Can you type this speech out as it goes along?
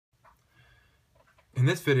In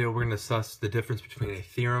this video, we're going to discuss the difference between a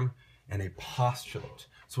theorem and a postulate.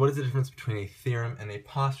 So what is the difference between a theorem and a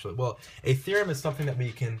postulate? Well, a theorem is something that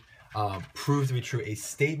we can prove to be true, a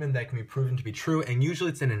statement that can be proven to be true, and usually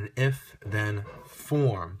it's in an if-then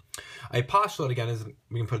form. A postulate, again, is,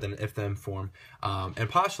 we can put it in an if-then form, and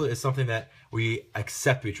postulate is something that we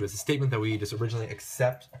accept to be true. It's a statement that we just originally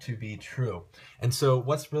accept to be true. And so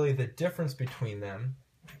what's really the difference between them,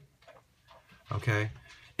 okay,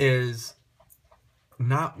 is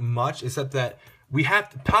not much, except that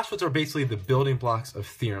postulates are basically the building blocks of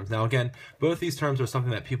theorems. Now again, both these terms are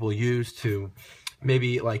something that people use to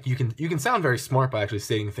maybe, like, you can sound very smart by actually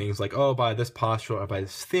stating things like, oh, by this postulate or by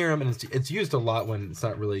this theorem, and it's used a lot when it's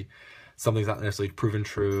not really, something's not necessarily proven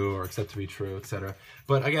true or accepted to be true, etc.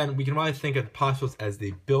 But again, we can really think of postulates as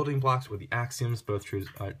the building blocks or the axioms. Both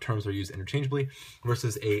terms are used interchangeably,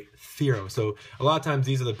 versus a theorem. So a lot of times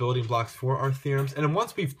these are the building blocks for our theorems, and then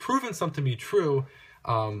once we've proven something to be true,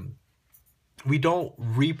 we don't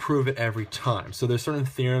reprove it every time. So there's certain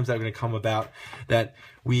theorems that are going to come about that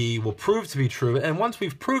we will prove to be true, and once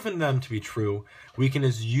we've proven them to be true, we can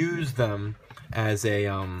just use them as a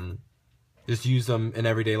just use them in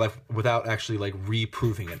everyday life without actually like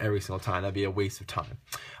reproving it every single time. That'd be a waste of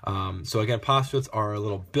time. So again, postulates are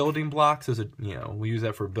little building blocks. There's we use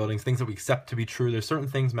that for building things that we accept to be true. There's certain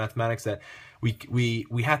things in mathematics that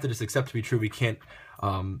we have to just accept to be true. We can't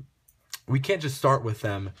just start with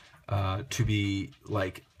them to be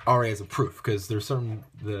like already as a proof, because there's certain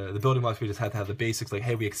the building blocks we just have to have the basics, like,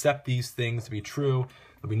 hey, we accept these things to be true,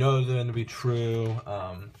 that we know them to be true,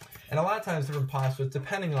 and a lot of times different postulates,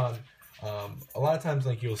 depending on a lot of times,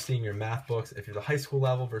 like you'll see in your math books, if you're the high school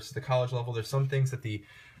level versus the college level, there's some things at the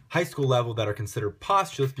high school level that are considered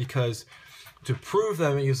postulates because to prove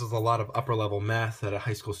them it uses a lot of upper level math that a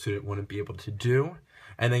high school student wouldn't be able to do.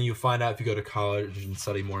 And then you find out if you go to college and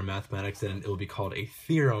study more mathematics, then it will be called a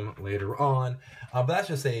theorem later on. But that's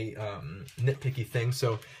just a nitpicky thing.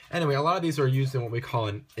 So anyway, a lot of these are used in what we call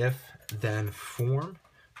an if-then form.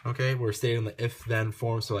 Okay, we're stating the if-then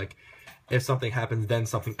form. So like, if something happens, then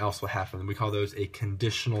something else will happen. And we call those a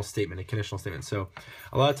conditional statement, So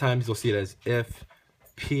a lot of times you'll see it as if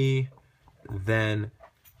P, then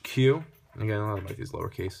Q. Again, I like these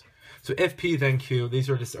lowercase. So if P, then Q. These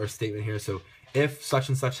are just our statement here. So if such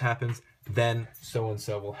and such happens, then so and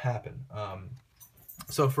so will happen.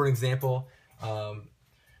 So for example,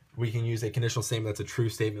 we can use a conditional statement that's a true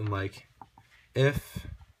statement, like if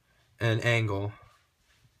an angle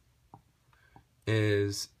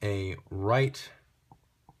is a right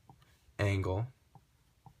angle,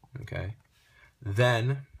 okay,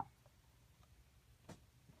 then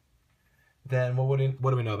what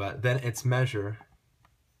do we know about it? Then its measure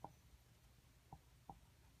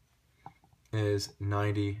is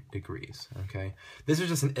 90 degrees, okay? This is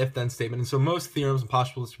just an if-then statement, and so most theorems and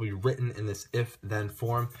postulates will be written in this if-then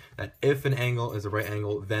form, that if an angle is a right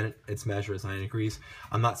angle, then its measure is 90 degrees.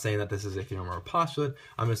 I'm not saying that this is a theorem or a postulate.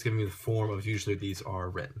 I'm just giving you the form of usually these are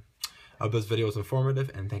written. I hope this video was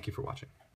informative, and thank you for watching.